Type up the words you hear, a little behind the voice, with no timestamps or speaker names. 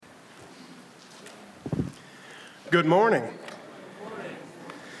Good morning.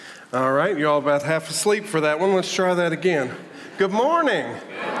 All right, you're all about half asleep for that one. Let's try that again. Good morning.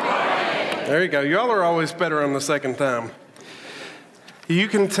 Good morning. There you go. Y'all are always better on the second time. You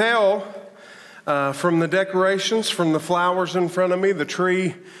can tell from the decorations, from the flowers in front of me, the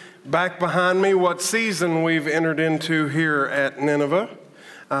tree back behind me, what season we've entered into here at Nineveh.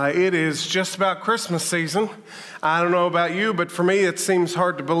 It is just about Christmas season. I don't know about you, but for me it seems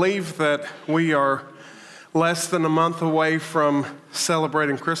hard to believe that we are less than a month away from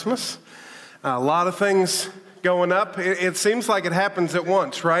celebrating Christmas. A lot of things going up. It seems like it happens at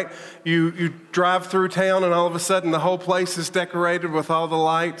once, right? You drive through town and all of a sudden the whole place is decorated with all the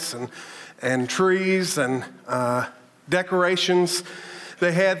lights and trees and decorations.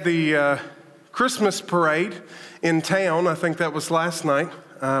 They had the Christmas parade in town. I think that was last night.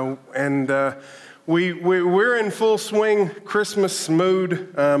 We're in full swing Christmas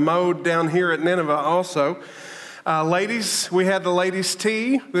mode down here at Nineveh also. Ladies, we had the ladies'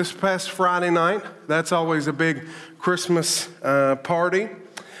 tea this past Friday night. That's always a big Christmas party.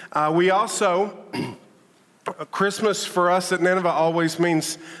 We also, Christmas for us at Nineveh always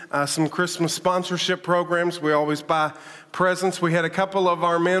means some Christmas sponsorship programs. We always buy presents. We had a couple of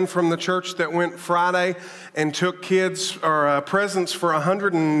our men from the church that went Friday and took presents for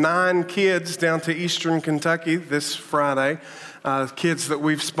 109 kids down to Eastern Kentucky this Friday. Kids that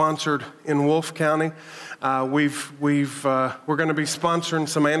we've sponsored in Wolfe County. We're going to be sponsoring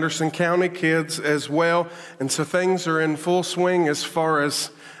some Anderson County kids as well, and so things are in full swing as far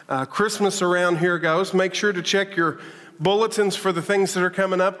as Christmas around here goes. Make sure to check your bulletins for the things that are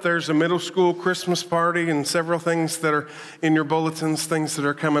coming up. There's a middle school Christmas party and several things that are in your bulletins, things that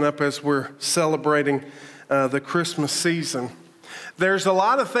are coming up as we're celebrating the Christmas season. There's a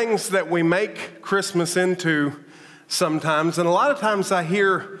lot of things that we make Christmas into sometimes, and a lot of times I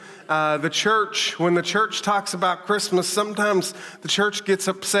hear when the church talks about Christmas, sometimes the church gets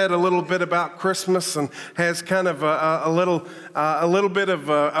upset a little bit about Christmas and has kind of a little bit of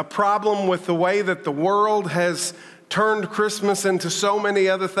a problem with the way that the world has turned Christmas into so many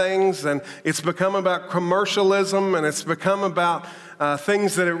other things, and it's become about commercialism, and it's become about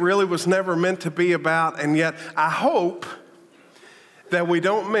things that it really was never meant to be about. And yet I hope that we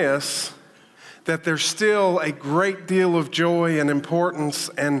don't miss that there's still a great deal of joy and importance,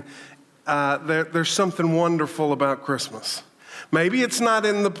 and there's something wonderful about Christmas. Maybe it's not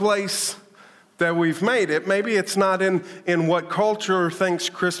in the place that we've made it. Maybe it's not in what culture thinks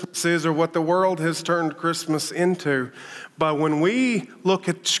Christmas is or what the world has turned Christmas into. But when we look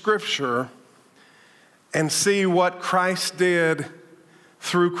at Scripture and see what Christ did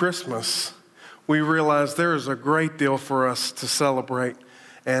through Christmas, we realize there is a great deal for us to celebrate.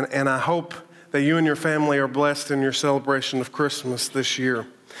 And I hope that you and your family are blessed in your celebration of Christmas this year.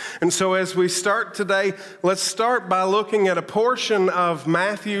 And so as we start today, let's start by looking at a portion of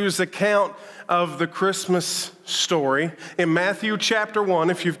Matthew's account of the Christmas story. In Matthew chapter 1,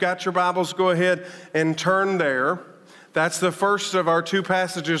 if you've got your Bibles, go ahead and turn there. That's the first of our two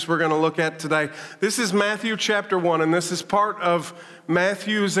passages we're going to look at today. This is Matthew chapter 1, and this is part of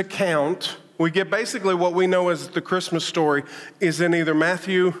Matthew's account. We get basically what we know as the Christmas story is in either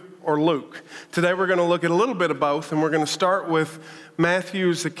Matthew or Luke. Today we're going to look at a little bit of both, and we're going to start with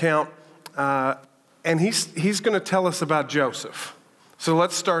Matthew's account, and he's going to tell us about Joseph. So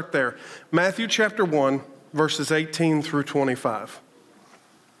let's start there. Matthew chapter 1, verses 18 through 25.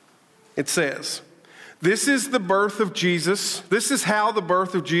 It says, This is how the birth of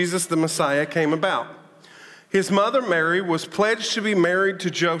Jesus the Messiah came about. His mother Mary was pledged to be married to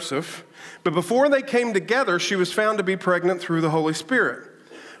Joseph, but before they came together, she was found to be pregnant through the Holy Spirit.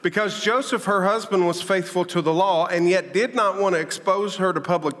 Because Joseph, her husband, was faithful to the law and yet did not want to expose her to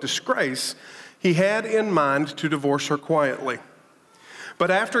public disgrace, he had in mind to divorce her quietly. But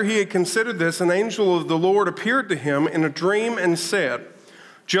after he had considered this, an angel of the Lord appeared to him in a dream and said,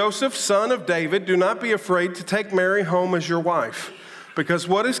 Joseph, son of David, do not be afraid to take Mary home as your wife, because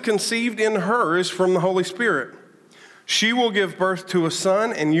what is conceived in her is from the Holy Spirit. She will give birth to a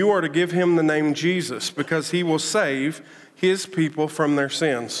son, and you are to give him the name Jesus, because he will save his people from their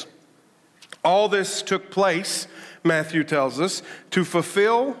sins. All this took place, Matthew tells us, to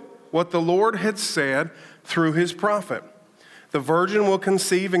fulfill what the Lord had said through his prophet. The virgin will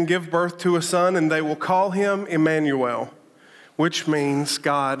conceive and give birth to a son, and they will call him Emmanuel, which means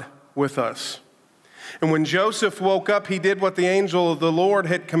God with us. And when Joseph woke up, he did what the angel of the Lord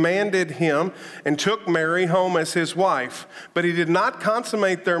had commanded him and took Mary home as his wife. But he did not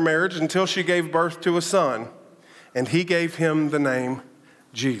consummate their marriage until she gave birth to a son, and he gave him the name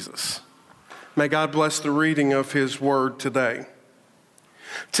Jesus. May God bless the reading of his word today.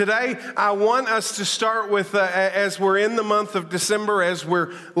 Today, I want us to start with, as we're in the month of December, as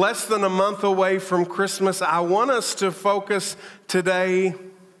we're less than a month away from Christmas, I want us to focus today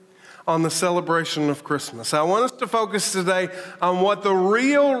on the celebration of Christmas. I want us to focus today on what the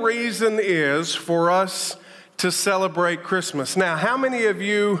real reason is for us to celebrate Christmas. Now, how many of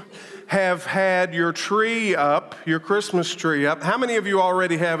you have had your tree up, your Christmas tree up? How many of you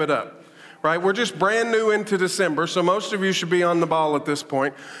already have it up? Right? We're just brand new into December, so most of you should be on the ball at this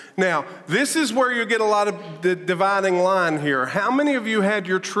point. Now, this is where you get a lot of the dividing line here. How many of you had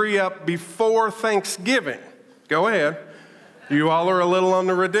your tree up before Thanksgiving? Go ahead. You all are a little on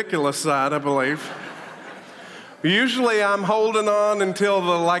the ridiculous side, I believe. Usually I'm holding on until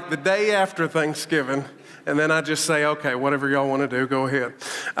the day after Thanksgiving, and then I just say, okay, whatever y'all want to do, go ahead.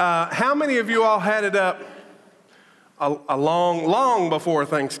 How many of you all had it up a long before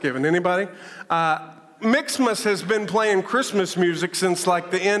Thanksgiving? Anybody? Mixmas has been playing Christmas music since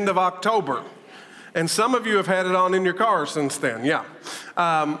the end of October. And some of you have had it on in your car since then, yeah.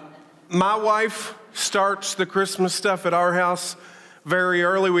 My wife starts the Christmas stuff at our house very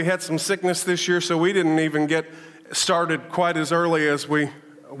early. We had some sickness this year, so we didn't even get started quite as early as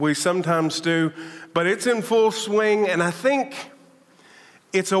we sometimes do. But it's in full swing, and I think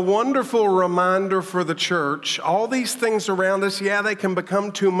it's a wonderful reminder for the church. All these things around us, yeah, they can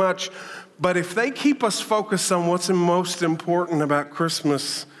become too much, but if they keep us focused on what's most important about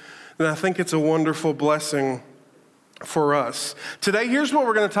Christmas, then I think it's a wonderful blessing for us. Today, here's what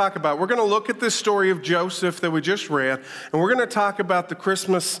we're going to talk about. We're going to look at this story of Joseph that we just read, and we're going to talk about the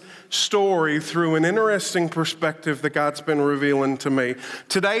Christmas story through an interesting perspective that God's been revealing to me.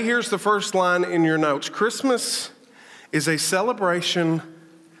 Today, here's the first line in your notes. Christmas is a celebration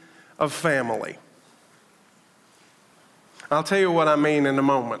of family. I'll tell you what I mean in a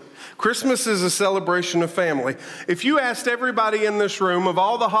moment. Christmas is a celebration of family. If you asked everybody in this room of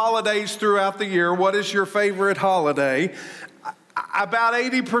all the holidays throughout the year, what is your favorite holiday? About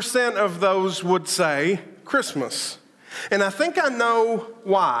 80% of those would say Christmas. And I think I know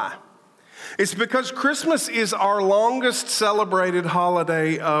why. It's because Christmas is our longest celebrated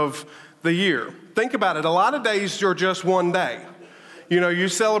holiday of the year. Think about it. A lot of days are just one day. You know, you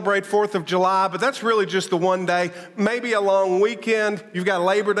celebrate 4th of July, but that's really just the one day, maybe a long weekend. You've got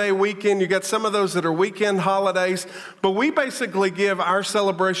Labor Day weekend. You've got some of those that are weekend holidays. But we basically give our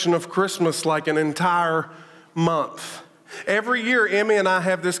celebration of Christmas like an entire month. Every year, Emmy and I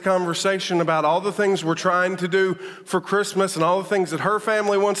have this conversation about all the things we're trying to do for Christmas and all the things that her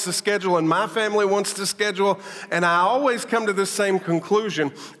family wants to schedule and my family wants to schedule. And I always come to this same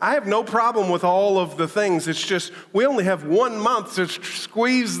conclusion. I have no problem with all of the things. It's just we only have 1 month to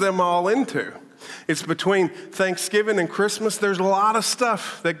squeeze them all into. It's between Thanksgiving and Christmas. There's a lot of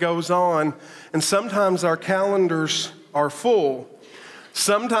stuff that goes on. And sometimes our calendars are full.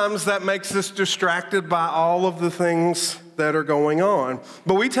 Sometimes that makes us distracted by all of the things that are going on.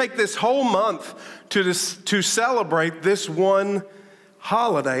 But we take this whole month to celebrate this one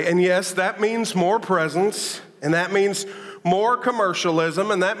holiday. And yes, that means more presents, and that means more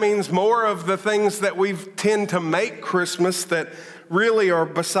commercialism, and that means more of the things that we tend to make Christmas that really are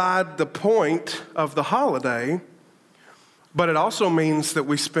beside the point of the holiday. But it also means that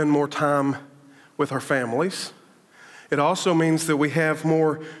we spend more time with our families. It also means that we have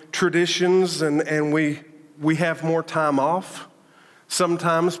more traditions and we have more time off,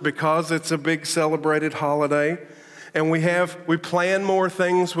 sometimes because it's a big celebrated holiday. And we plan more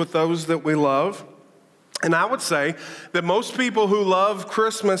things with those that we love. And I would say that most people who love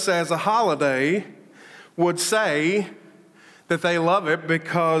Christmas as a holiday would say that they love it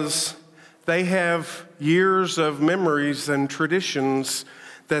because they have years of memories and traditions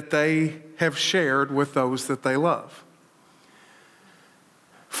that they have shared with those that they love.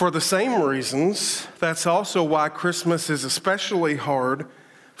 For the same reasons, that's also why Christmas is especially hard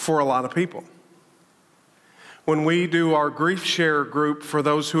for a lot of people. When we do our grief share group for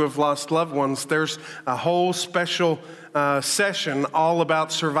those who have lost loved ones, there's a whole special session all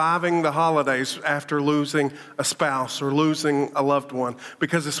about surviving the holidays after losing a spouse or losing a loved one,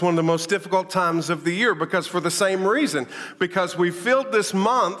 because it's one of the most difficult times of the year, because for the same reason, because we filled this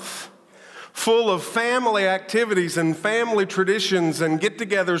month full of family activities and family traditions and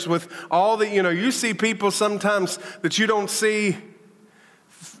get-togethers with all the, you see people sometimes that you don't see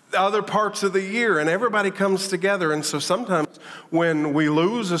other parts of the year, and everybody comes together. And so sometimes when we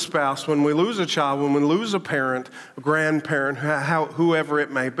lose a spouse, when we lose a child, when we lose a parent, a grandparent, whoever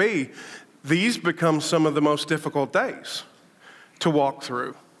it may be, these become some of the most difficult days to walk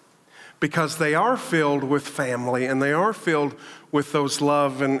through, because they are filled with family and they are filled with those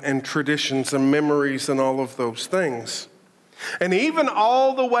love and traditions and memories and all of those things. And even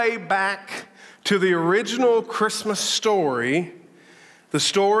all the way back to the original Christmas story, the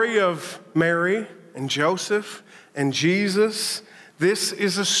story of Mary and Joseph and Jesus, this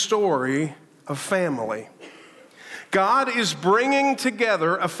is a story of family. God is bringing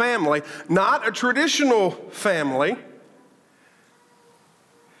together a family, not a traditional family,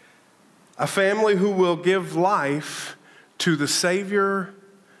 a family who will give life to the Savior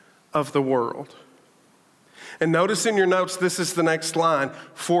of the world. And notice in your notes, this is the next line.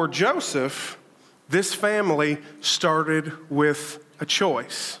 For Joseph, this family started with a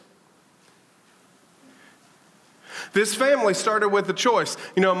choice. This family started with a choice.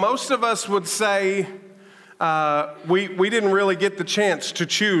 You know, most of us would say we didn't really get the chance to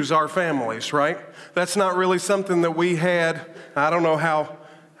choose our families, right? That's not really something that we had. I don't know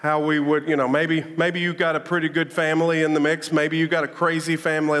how we would, you know, maybe you got a pretty good family in the mix. Maybe you got a crazy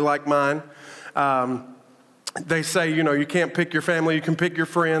family like mine. They say, you know, you can't pick your family. You can pick your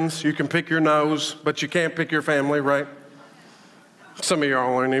friends. You can pick your nose, but you can't pick your family, right? Some of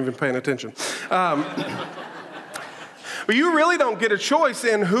y'all aren't even paying attention. But you really don't get a choice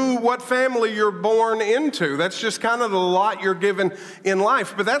in what family you're born into. That's just kind of the lot you're given in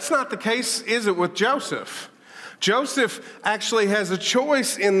life. But that's not the case, is it, with Joseph? Joseph actually has a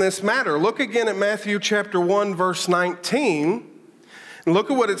choice in this matter. Look again at Matthew chapter 1, verse 19. And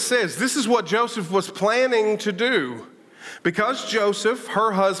look at what it says. This is what Joseph was planning to do. Because Joseph,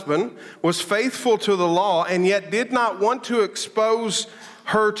 her husband, was faithful to the law and yet did not want to expose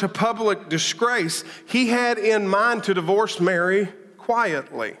her to public disgrace, he had in mind to divorce Mary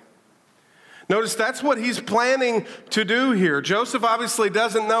quietly. Notice that's what he's planning to do here. Joseph obviously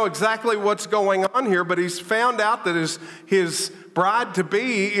doesn't know exactly what's going on here, but he's found out that his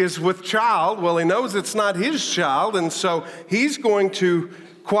bride-to-be is with child. Well, he knows it's not his child, and so he's going to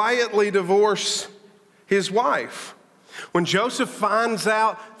quietly divorce his wife. When Joseph finds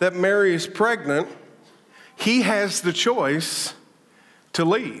out that Mary is pregnant, he has the choice to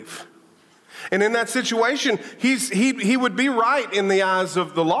leave. And in that situation, he would be right in the eyes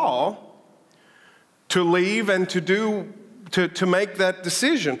of the law to leave and to make that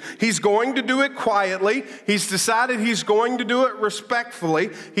decision. He's going to do it quietly. He's decided he's going to do it respectfully.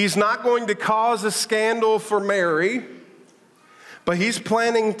 He's not going to cause a scandal for Mary, but he's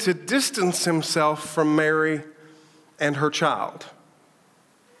planning to distance himself from Mary and her child.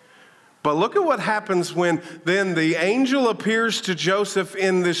 But look at what happens when then the angel appears to Joseph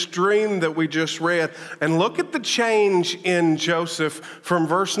in this dream that we just read. And look at the change in Joseph from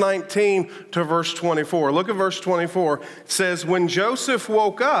verse 19 to verse 24. Look at verse 24. It says, when Joseph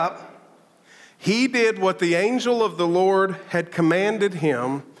woke up, he did what the angel of the Lord had commanded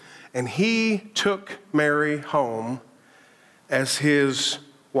him, and he took Mary home as his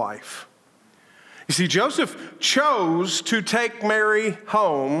wife. You see, Joseph chose to take Mary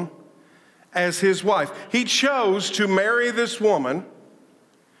home as his wife. He chose to marry this woman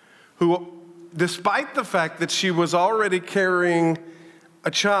who, despite the fact that she was already carrying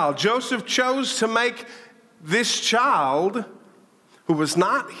a child, Joseph chose to make this child, who was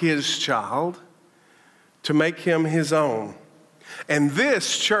not his child, to make him his own. And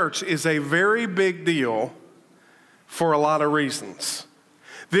this, church, is a very big deal for a lot of reasons.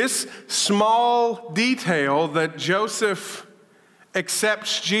 This small detail that Joseph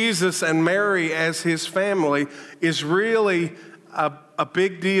accepts Jesus and Mary as his family is really a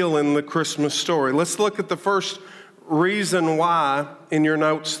big deal in the Christmas story. Let's look at the first reason why in your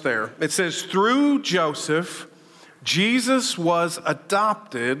notes there. It says, through Joseph, Jesus was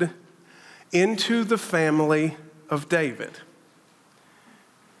adopted into the family of David.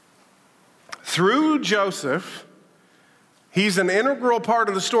 Through Joseph, he's an integral part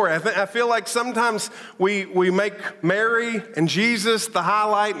of the story. I feel like sometimes we make Mary and Jesus the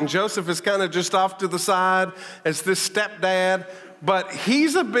highlight, and Joseph is kind of just off to the side as this stepdad. But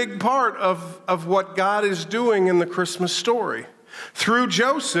he's a big part of what God is doing in the Christmas story. Through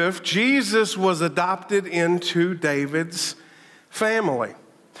Joseph, Jesus was adopted into David's family.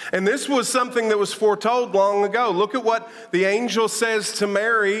 And this was something that was foretold long ago. Look at what the angel says to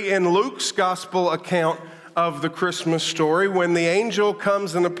Mary in Luke's gospel account of the Christmas story when the angel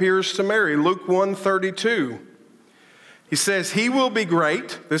comes and appears to Mary. Luke 1:32. He says, he will be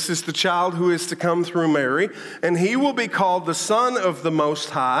great. This is the child who is to come through Mary. And he will be called the Son of the Most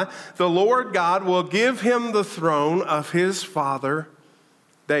High. The Lord God will give him the throne of his father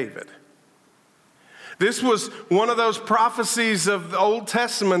David. This was one of those prophecies of the Old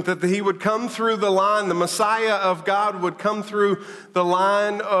Testament that he would come through the line, the Messiah of God would come through the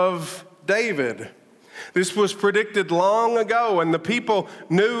line of David. This was predicted long ago, and the people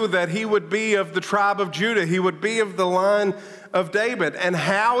knew that he would be of the tribe of Judah. He would be of the line of David. And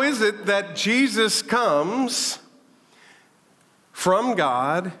how is it that Jesus comes from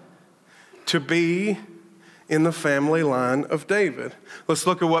God to be in the family line of David? Let's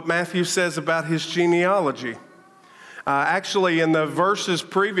look at what Matthew says about his genealogy. Actually, in the verses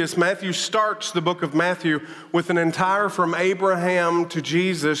previous, Matthew starts the book of Matthew with an entire from Abraham to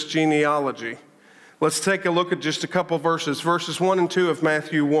Jesus genealogy. Let's take a look at just a couple verses. Verses 1 and 2 of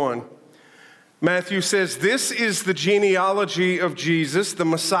Matthew 1. Matthew says, "This is the genealogy of Jesus, the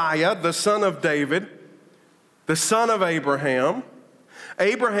Messiah, the son of David, the son of Abraham.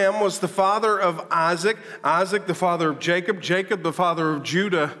 Abraham was the father of Isaac, Isaac the father of Jacob, Jacob the father of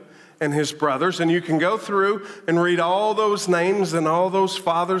Judah and his brothers." And you can go through and read all those names and all those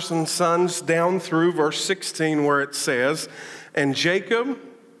fathers and sons down through verse 16 where it says, "And Jacob,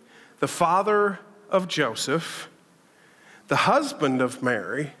 the father of Joseph, the husband of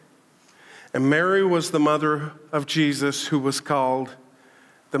Mary, and Mary was the mother of Jesus, who was called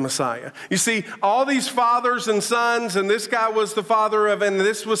the Messiah." You see, all these fathers and sons, and this guy was the father of, and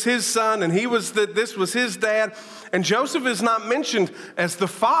this was his son, and this was his dad. And Joseph is not mentioned as the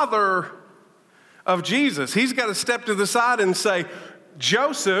father of Jesus. He's got to step to the side and say,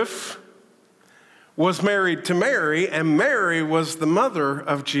 Joseph was married to Mary, and Mary was the mother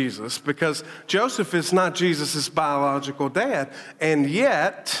of Jesus, because Joseph is not Jesus' biological dad. And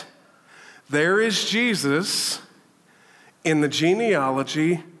yet, there is Jesus in the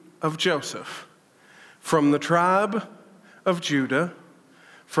genealogy of Joseph, from the tribe of Judah,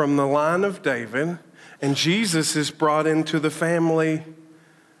 from the line of David, and Jesus is brought into the family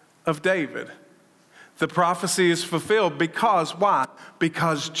of David. The prophecy is fulfilled because, why?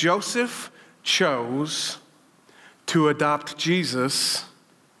 Because Joseph chose to adopt Jesus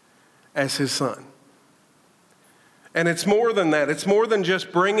as his son. And it's more than that. It's more than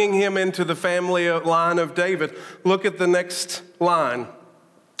just bringing him into the family line of David. Look at the next line.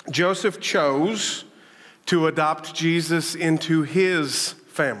 Joseph chose to adopt Jesus into his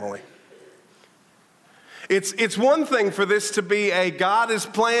family. It's one thing for this to be a God has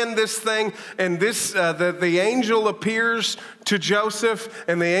planned this thing, and the angel appears to Joseph,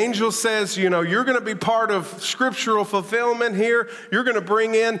 and the angel says, you're going to be part of scriptural fulfillment here. You're going to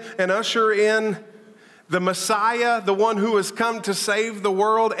bring in and usher in the Messiah, the one who has come to save the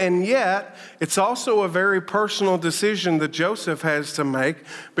world. And yet, it's also a very personal decision that Joseph has to make,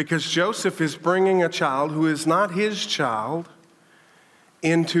 because Joseph is bringing a child who is not his child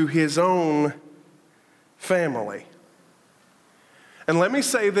into his own family. And let me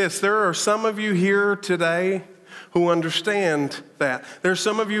say this, there are some of you here today who understand that. There's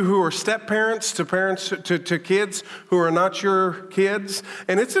some of you who are step-parents to kids who are not your kids,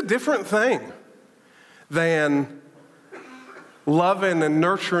 and it's a different thing than loving and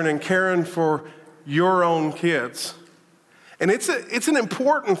nurturing and caring for your own kids. And it's an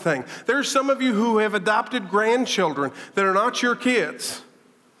important thing. There's some of you who have adopted grandchildren that are not your kids,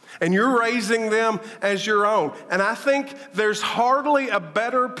 and you're raising them as your own. And I think there's hardly a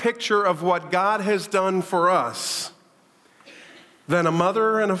better picture of what God has done for us than a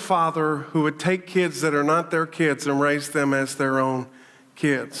mother and a father who would take kids that are not their kids and raise them as their own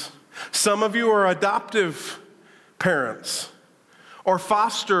kids. Some of you are adoptive parents or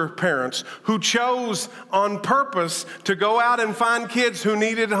foster parents who chose on purpose to go out and find kids who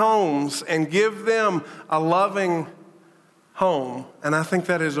needed homes and give them a loving home. And I think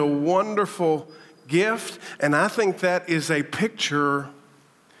that is a wonderful gift, and I think that is a picture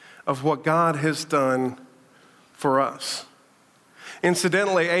of what God has done for us.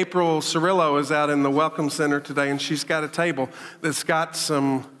 Incidentally, April Cirillo is out in the Welcome Center today, and she's got a table that's got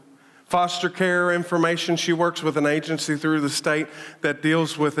some foster care information. She works with an agency through the state that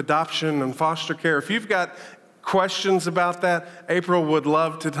deals with adoption and foster care. If you've got questions about that, April would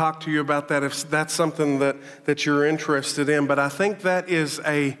love to talk to you about that if that's something that you're interested in. But I think that is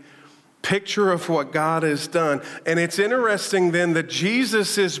a picture of what God has done. And it's interesting then that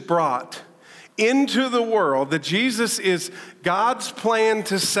Jesus is brought into the world, that Jesus is God's plan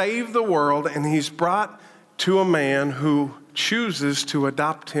to save the world, and he's brought to a man who chooses to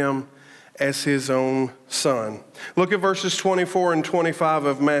adopt him as his own son. Look at verses 24 and 25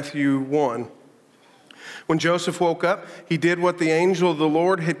 of Matthew 1. When Joseph woke up, he did what the angel of the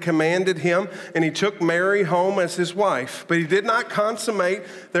Lord had commanded him, and he took Mary home as his wife. But he did not consummate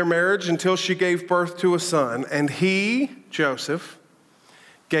their marriage until she gave birth to a son. And he, Joseph,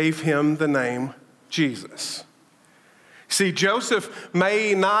 gave him the name Jesus. See, Joseph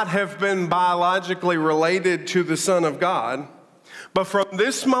may not have been biologically related to the Son of God, but from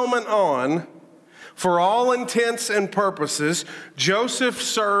this moment on, For all intents and purposes, Joseph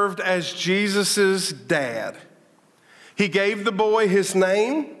served as Jesus' dad. He gave the boy his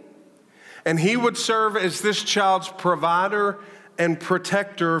name, and he would serve as this child's provider and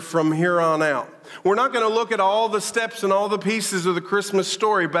protector from here on out. We're not going to look at all the steps and all the pieces of the Christmas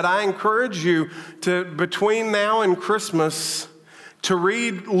story, but I encourage you to, between now and Christmas, to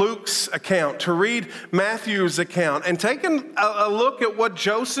read Luke's account, to read Matthew's account, and take a look at what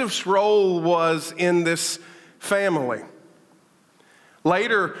Joseph's role was in this family.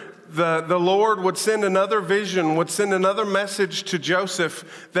 Later, the Lord would send another vision, would send another message to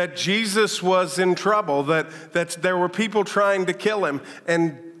Joseph that Jesus was in trouble, that there were people trying to kill him,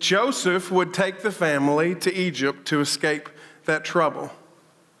 and Joseph would take the family to Egypt to escape that trouble.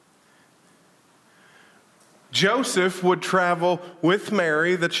 Joseph would travel with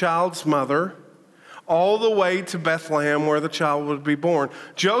Mary, the child's mother, all the way to Bethlehem where the child would be born.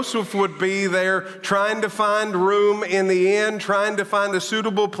 Joseph would be there trying to find room in the inn, trying to find a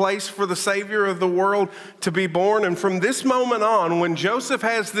suitable place for the Savior of the world to be born. And from this moment on, when Joseph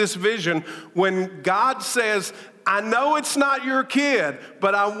has this vision, when God says, I know it's not your kid,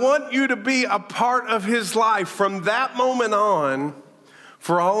 but I want you to be a part of his life, from that moment on,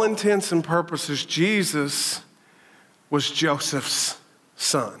 for all intents and purposes, Jesus was Joseph's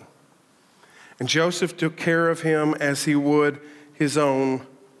son. And Joseph took care of him as he would his own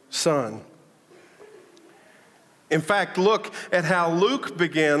son. In fact, look at how Luke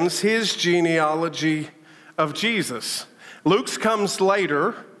begins his genealogy of Jesus. Luke's comes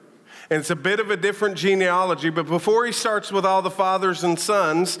later, and it's a bit of a different genealogy, but before he starts with all the fathers and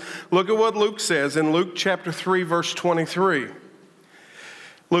sons, look at what Luke says in Luke chapter 3, verse 23.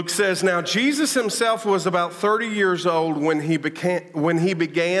 Luke says, now Jesus himself was about 30 years old when he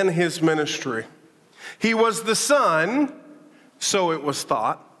began his ministry. He was the son, so it was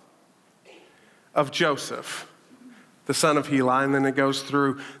thought, of Joseph, the son of Heli, and then it goes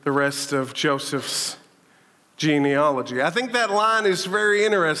through the rest of Joseph's genealogy. I think that line is very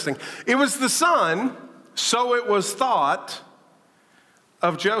interesting. It was the son, so it was thought,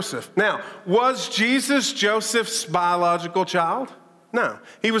 of Joseph. Now, was Jesus Joseph's biological child? No,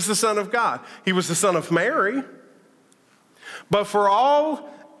 he was the Son of God. He was the son of Mary. But for all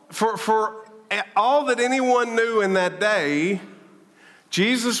that anyone knew in that day,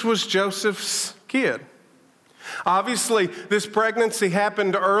 Jesus was Joseph's kid. Obviously, this pregnancy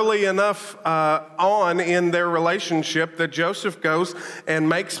happened early enough on in their relationship that Joseph goes and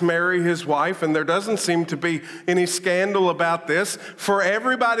makes Mary his wife, and there doesn't seem to be any scandal about this. For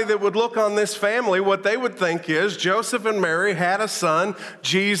everybody that would look on this family, what they would think is Joseph and Mary had a son,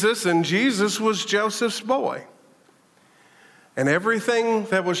 Jesus, and Jesus was Joseph's boy. And everything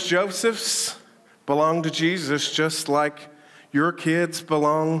that was Joseph's belonged to Jesus, just like your kids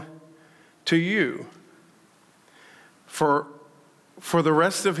belong to you. For the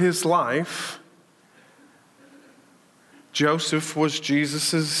rest of his life, Joseph was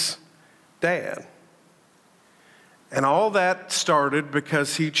Jesus' dad. And all that started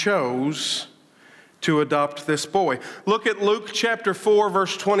because he chose to adopt this boy. Look at Luke chapter 4,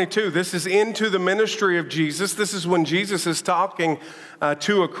 verse 22. This is into the ministry of Jesus. This is when Jesus is talking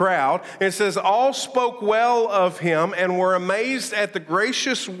to a crowd. It says, all spoke well of him and were amazed at the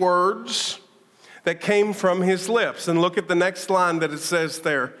gracious words that came from his lips. And look at the next line that it says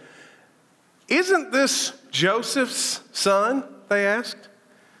there. Isn't this Joseph's son? They asked.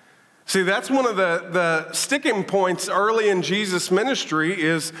 See, that's one of the sticking points early in Jesus' ministry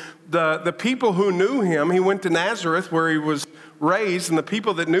is the people who knew him. He went to Nazareth where he was raised, and the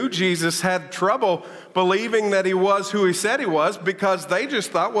people that knew Jesus had trouble believing that he was who he said he was because they just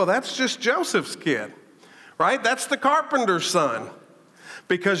thought, well, that's just Joseph's kid, right? That's the carpenter's son.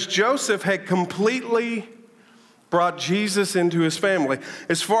 Because Joseph had completely brought Jesus into his family.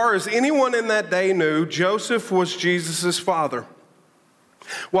 As far as anyone in that day knew, Joseph was Jesus' father.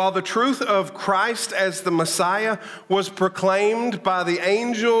 While the truth of Christ as the Messiah was proclaimed by the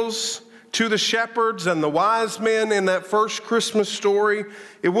angels to the shepherds and the wise men in that first Christmas story,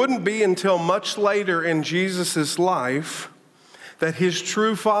 it wouldn't be until much later in Jesus' life that his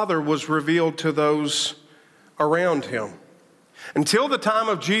true father was revealed to those around him. Until the time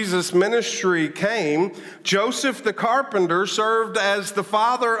of Jesus' ministry came, Joseph the carpenter served as the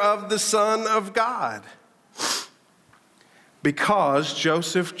father of the Son of God because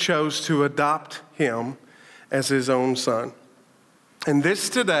Joseph chose to adopt him as his own son. And this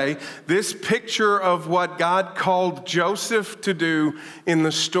today, this picture of what God called Joseph to do in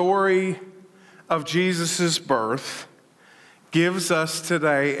the story of Jesus' birth gives us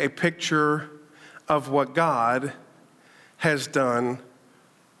today a picture of what God has done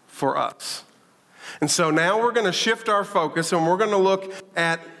for us. And so now we're going to shift our focus and we're going to look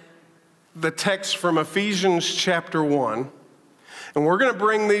at the text from Ephesians chapter 1. And we're going to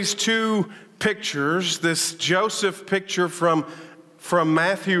bring these two pictures, this Joseph picture from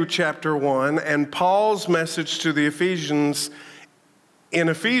Matthew chapter 1 and Paul's message to the Ephesians in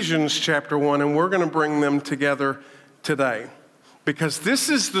Ephesians chapter 1, and we're going to bring them together today. Because this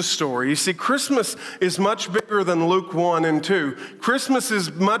is the story. You see, Christmas is much bigger than Luke 1 and 2. Christmas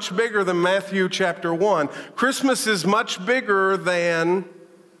is much bigger than Matthew chapter 1. Christmas is much bigger than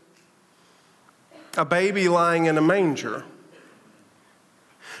a baby lying in a manger.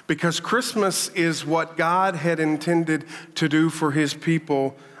 Because Christmas is what God had intended to do for his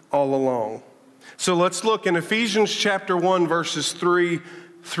people all along. So let's look in Ephesians chapter 1, verses 3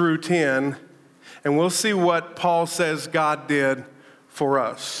 through 10, and we'll see what Paul says God did for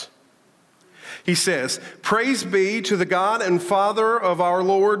us. He says, "Praise be to the God and Father of our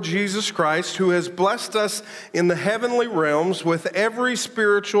Lord Jesus Christ, who has blessed us in the heavenly realms with every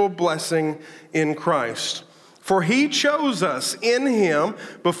spiritual blessing in Christ. For he chose us in him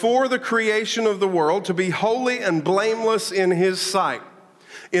before the creation of the world to be holy and blameless in his sight.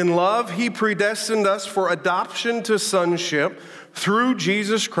 In love, he predestined us for adoption to sonship through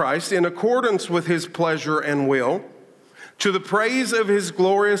Jesus Christ in accordance with his pleasure and will, to the praise of his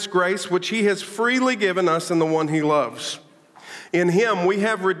glorious grace, which he has freely given us in the one he loves. In him we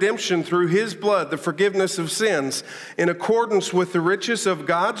have redemption through his blood, the forgiveness of sins, in accordance with the riches of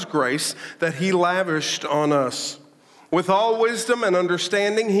God's grace that he lavished on us. With all wisdom and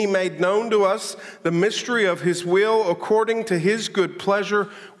understanding, he made known to us the mystery of his will according to his good pleasure,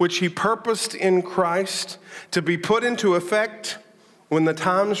 which he purposed in Christ to be put into effect when the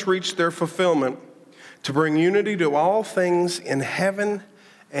times reach their fulfillment, to bring unity to all things in heaven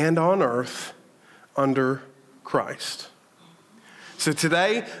and on earth under Christ." So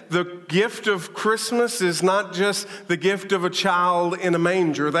today, the gift of Christmas is not just the gift of a child in a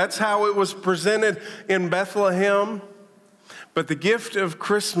manger. That's how it was presented in Bethlehem. But the gift of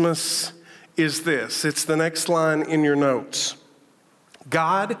Christmas is this. It's the next line in your notes.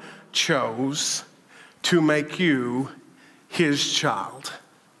 God chose to make you his child.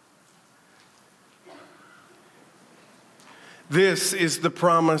 This is the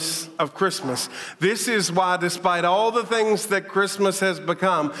promise of Christmas. This is why, despite all the things that Christmas has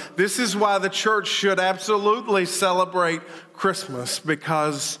become, this is why the church should absolutely celebrate Christmas,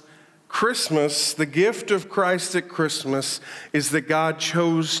 because Christmas, the gift of Christ at Christmas, is that God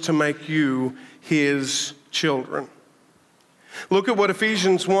chose to make you his children. Look at what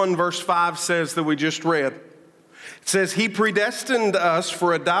Ephesians 1 verse 5 says that we just read. It says, he predestined us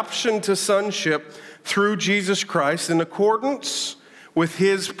for adoption to sonship through Jesus Christ in accordance with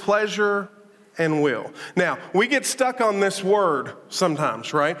his pleasure and will. Now, we get stuck on this word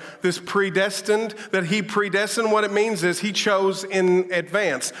sometimes, right? This predestined, that he predestined, what it means is he chose in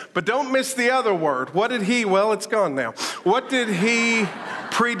advance. But don't miss the other word. What did he, well, it's gone now. What did he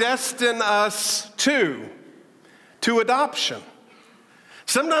predestine us to? To adoption.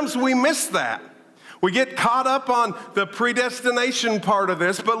 Sometimes we miss that. We get caught up on the predestination part of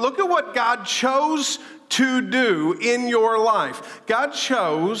this, but look at what God chose to do in your life. God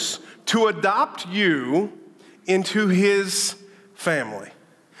chose to adopt you into his family.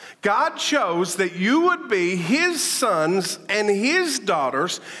 God chose that you would be his sons and his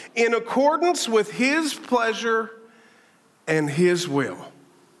daughters in accordance with his pleasure and his will.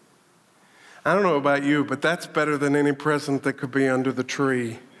 I don't know about you, but that's better than any present that could be under the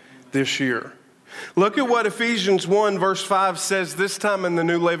tree this year. Look at what Ephesians 1 verse 5 says this time in the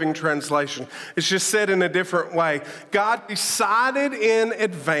New Living Translation. It's just said in a different way. God decided in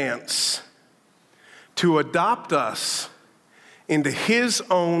advance to adopt us into his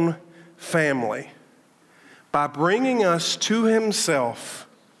own family by bringing us to himself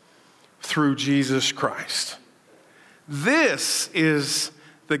through Jesus Christ. This is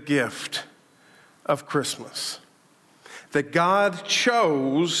the gift of Christmas, that God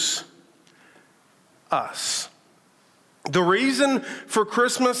chose us. The reason for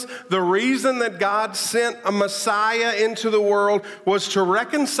Christmas, the reason that God sent a Messiah into the world was to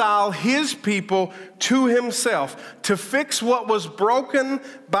reconcile his people to himself, to fix what was broken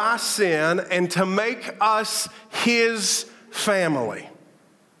by sin, and to make us his family.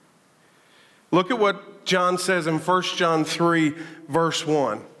 Look at what John says in 1 John 3, verse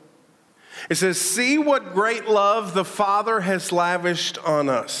 1. It says, "See what great love the Father has lavished on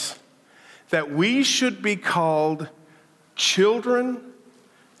us, that we should be called children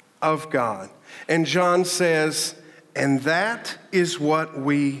of God." And John says, "And that is what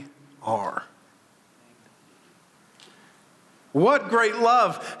we are." What great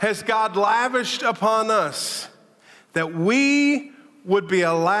love has God lavished upon us that we would be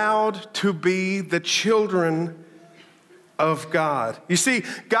allowed to be the children of God. You see,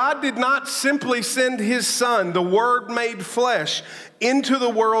 God did not simply send his Son, the Word made flesh, into the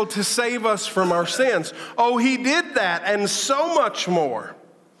world to save us from our sins. Oh, he did that and so much more.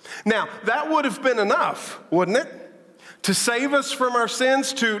 Now, that would have been enough, wouldn't it? To save us from our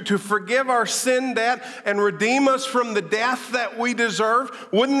sins, to forgive our sin debt and redeem us from the death that we deserve.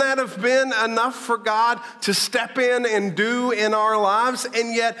 Wouldn't that have been enough for God to step in and do in our lives?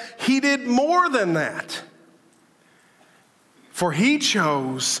 And yet he did more than that. For he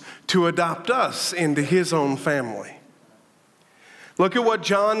chose to adopt us into his own family. Look at what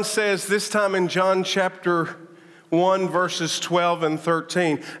John says this time in John chapter 1, verses 12 and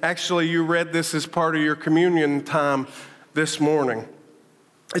 13. Actually, you read this as part of your communion time this morning.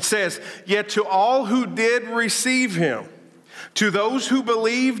 It says, "Yet to all who did receive him, to those who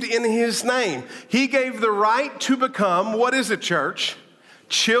believed in his name, he gave the right to become," what is it, church?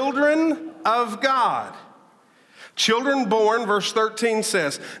 Children of God. Children born, verse 13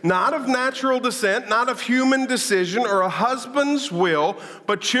 says, "not of natural descent, not of human decision or a husband's will,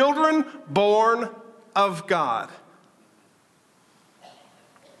 but children born of God."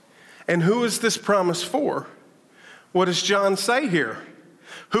 And who is this promise for? What does John say here?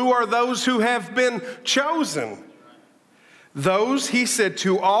 Who are those who have been chosen? Those, he said,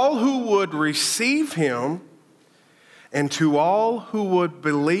 to all who would receive him and to all who would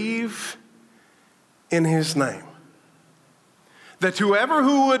believe in his name. That whoever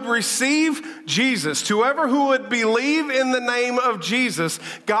who would receive Jesus, whoever who would believe in the name of Jesus,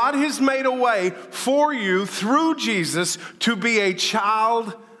 God has made a way for you through Jesus to be a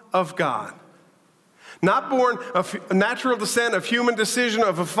child of God. Not born of natural descent, of human decision,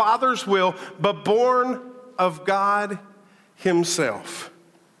 of a father's will, but born of God himself.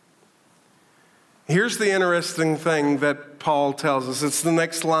 Here's the interesting thing that Paul tells us. It's the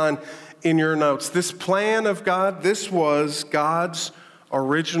next line in your notes. This plan of God, this was God's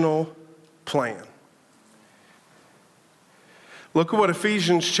original plan. Look at what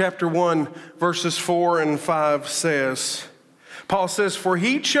Ephesians chapter 1, verses 4 and 5 says. Paul says, "For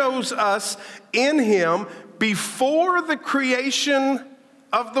he chose us in him before the creation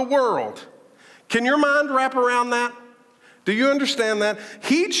of the world." Can your mind wrap around that? Do you understand that?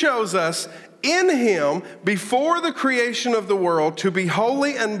 He chose us in him before the creation of the world to be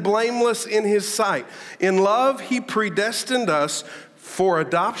holy and blameless in his sight. In love, he predestined us for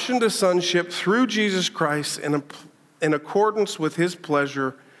adoption to sonship through Jesus Christ in accordance with his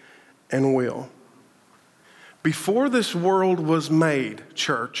pleasure and will. Before this world was made,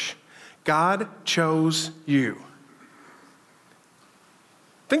 church, God chose you.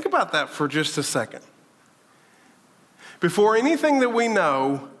 Think about that for just a second. Before anything that we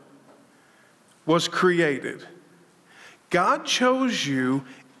know was created, God chose you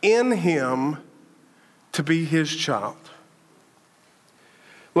in him to be his child.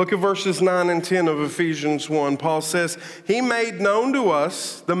 Look at verses 9 and 10 of Ephesians 1. Paul says, "He made known to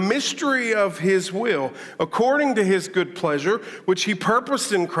us the mystery of his will, according to his good pleasure, which he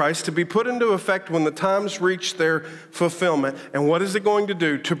purposed in Christ to be put into effect when the times reach their fulfillment." And what is it going to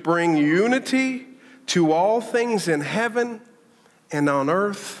do? To bring unity to all things in heaven and on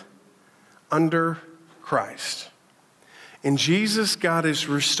earth under Christ. In Jesus, God is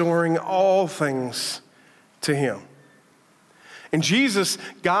restoring all things to him. In Jesus,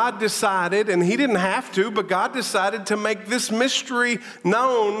 God decided, and he didn't have to, but God decided to make this mystery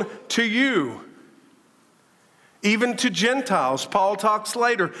known to you, even to Gentiles. Paul talks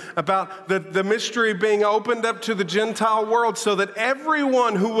later about the mystery being opened up to the Gentile world so that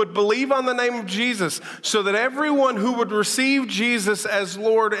everyone who would believe on the name of Jesus, so that everyone who would receive Jesus as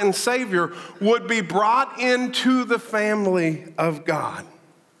Lord and Savior would be brought into the family of God.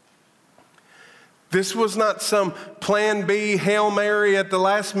 This was not some plan B, Hail Mary at the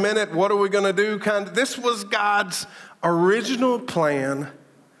last minute, what are we going to do kind of. This was God's original plan,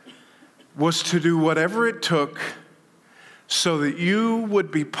 was to do whatever it took so that you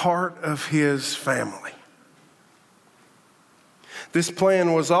would be part of his family. This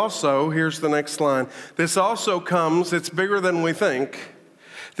plan was also, here's the next line, this also comes, it's bigger than we think,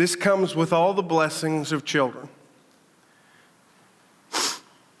 this comes with all the blessings of children.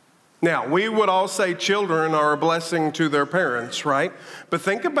 Now, we would all say children are a blessing to their parents, right? But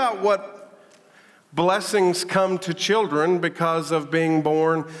think about what blessings come to children because of being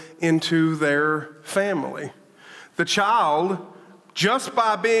born into their family. The child, just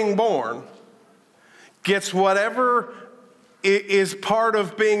by being born, gets whatever is part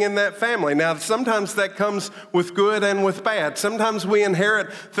of being in that family. Now, sometimes that comes with good and with bad. Sometimes we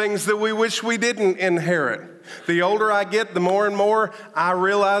inherit things that we wish we didn't inherit. The older I get, the more and more I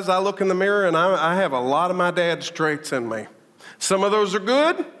realize I look in the mirror and I have a lot of my dad's traits in me. Some of those are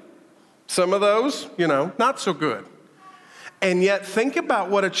good. Some of those, not so good. And yet, think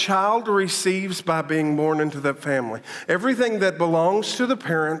about what a child receives by being born into that family. Everything that belongs to the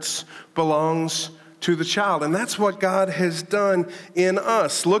parents belongs to the child. And that's what God has done in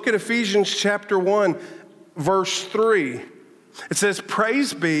us. Look at Ephesians chapter 1, verse 3. It says,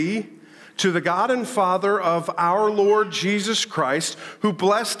 "Praise be to the God and Father of our Lord Jesus Christ, who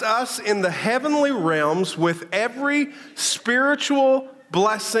blessed us in the heavenly realms with every spiritual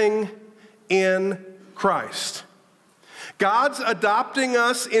blessing in Christ." God's adopting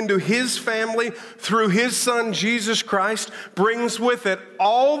us into His family through His Son, Jesus Christ, brings with it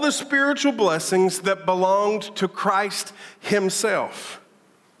all the spiritual blessings that belonged to Christ Himself.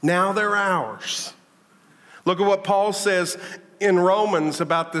 Now they're ours. Look at what Paul says in Romans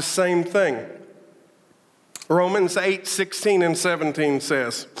about this same thing. Romans 8:16 and 17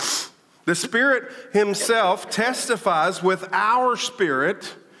 says, "The Spirit Himself testifies with our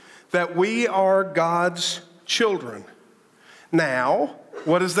spirit that we are God's children." Now,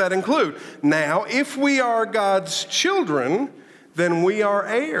 what does that include? Now, if we are God's children, then we are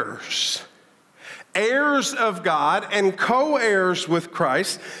heirs. Heirs of God and co-heirs with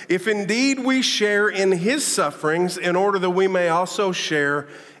Christ, if indeed we share in His sufferings, in order that we may also share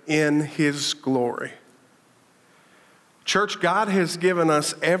in His glory. Church, God has given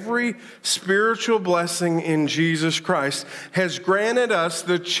us every spiritual blessing in Jesus Christ, has granted us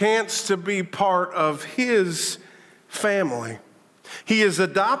the chance to be part of His family. He has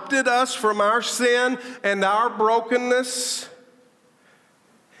adopted us from our sin and our brokenness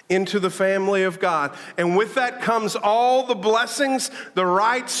into the family of God. And with that comes all the blessings, the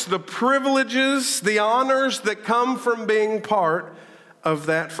rights, the privileges, the honors that come from being part of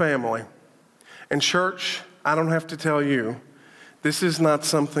that family. And church, I don't have to tell you, this is not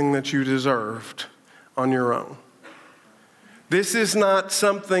something that you deserved on your own. This is not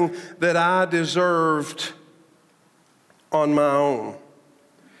something that I deserved on my own.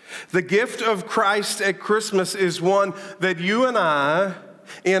 The gift of Christ at Christmas is one that you and I,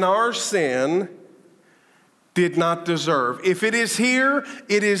 in our sin, did not deserve. If it is here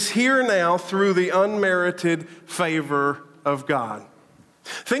now through the unmerited favor of God.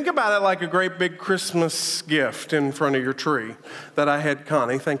 Think about it like a great big Christmas gift in front of your tree that I had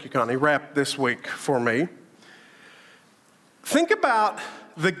Connie, thank you Connie, wrap this week for me. Think about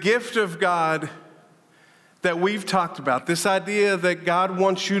the gift of God that we've talked about, this idea that God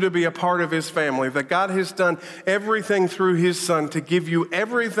wants you to be a part of His family, that God has done everything through His Son to give you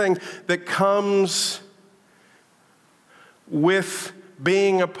everything that comes with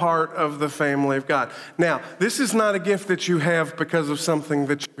being a part of the family of God. Now, this is not a gift that you have because of something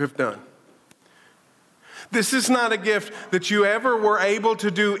that you have done. This is not a gift that you ever were able to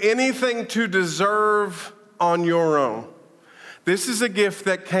do anything to deserve on your own. This is a gift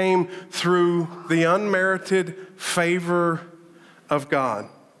that came through the unmerited favor of God.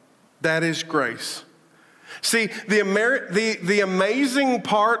 That is grace. See, the amazing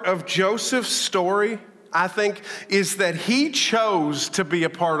part of Joseph's story, I think, is that he chose to be a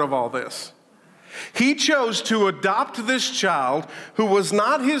part of all this. He chose to adopt this child who was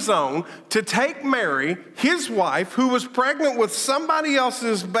not his own, to take Mary, his wife, who was pregnant with somebody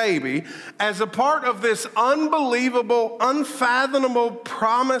else's baby, as a part of this unbelievable, unfathomable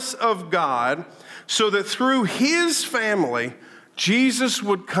promise of God, so that through his family, Jesus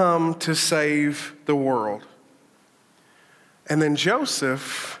would come to save the world. And then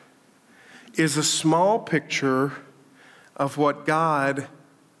Joseph is a small picture of what God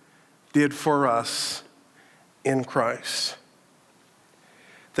did for us in Christ.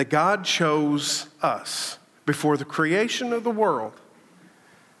 That God chose us before the creation of the world.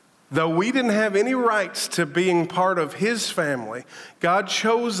 Though we didn't have any rights to being part of His family, God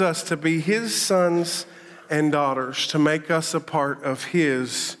chose us to be His sons and daughters, to make us a part of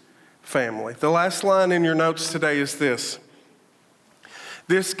His family. The last line in your notes today is this.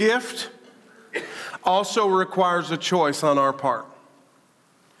 This gift also requires a choice on our part.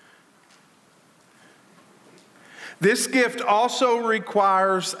 This gift also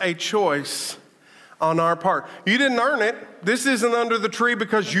requires a choice on our part. You didn't earn it. This isn't under the tree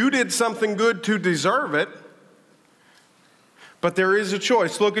because you did something good to deserve it. But there is a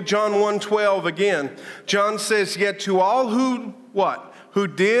choice. Look at John 1:12 again. John says, "Yet to all who," what? "Who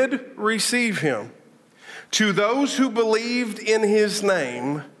did receive Him, to those who believed in His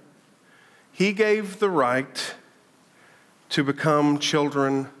name, He gave the right to become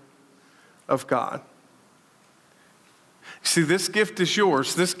children of God. See, this gift is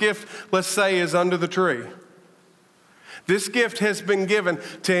yours. This gift, let's say, is under the tree. This gift has been given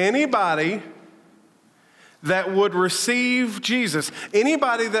to anybody that would receive Jesus.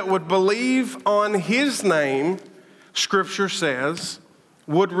 Anybody that would believe on his name, Scripture says,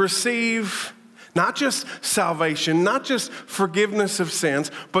 would receive not just salvation, not just forgiveness of sins,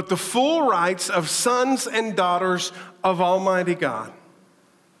 but the full rights of sons and daughters of Almighty God.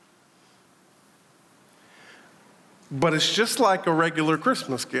 But it's just like a regular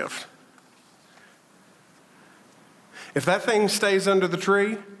Christmas gift. If that thing stays under the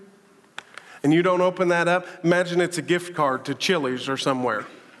tree and you don't open that up, imagine it's a gift card to Chili's or somewhere.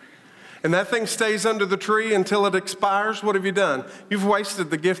 And that thing stays under the tree until it expires, what have you done? You've wasted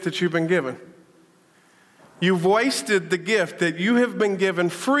the gift that you've been given. You've wasted the gift that you have been given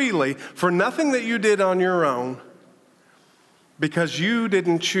freely for nothing that you did on your own because you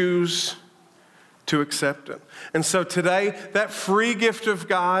didn't choose to accept it. And so today, that free gift of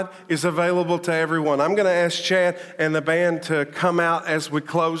God is available to everyone. I'm going to ask Chad and the band to come out as we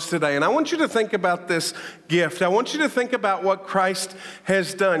close today. And I want you to think about this gift. I want you to think about what Christ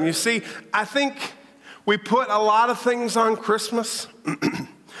has done. You see, I think we put a lot of things on Christmas.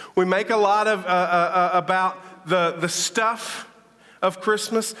 We make a lot of about the stuff of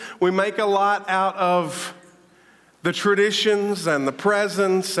Christmas. We make a lot out of the traditions and the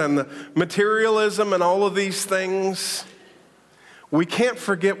presents and the materialism and all of these things. We can't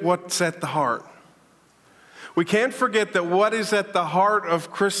forget what's at the heart. We can't forget that what is at the heart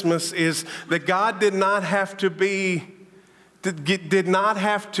of Christmas is that God did not have to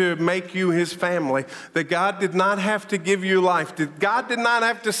make you his family, that God did not have to give you life, that God did not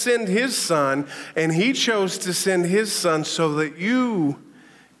have to send his son, and he chose to send his son so that you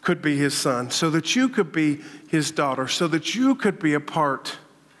could be his son, so that you could be his daughter, so that you could be a part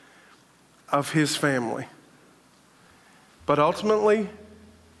of his family. But ultimately,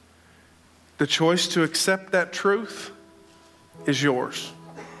 the choice to accept that truth is yours.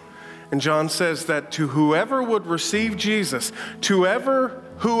 And John says that to whoever would receive Jesus, to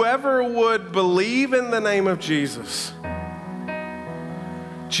whoever would believe in the name of Jesus,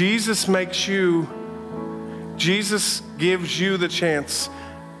 Jesus gives you the chance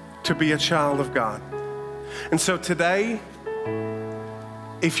to be a child of God. And so today,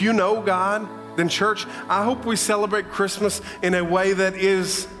 if you know God, then church, I hope we celebrate Christmas in a way that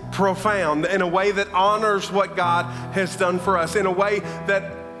is profound, in a way that honors what God has done for us, in a way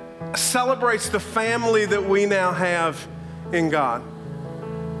that celebrates the family that we now have in God.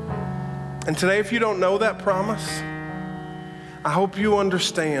 And today, if you don't know that promise, I hope you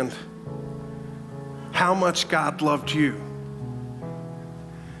understand how much God loved you.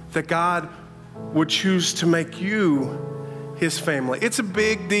 That God would choose to make you his family. It's a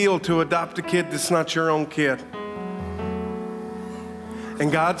big deal to adopt a kid that's not your own kid.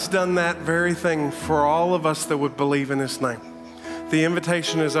 And God's done that very thing for all of us that would believe in his name. The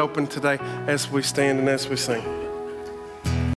invitation is open today as we stand and as we sing.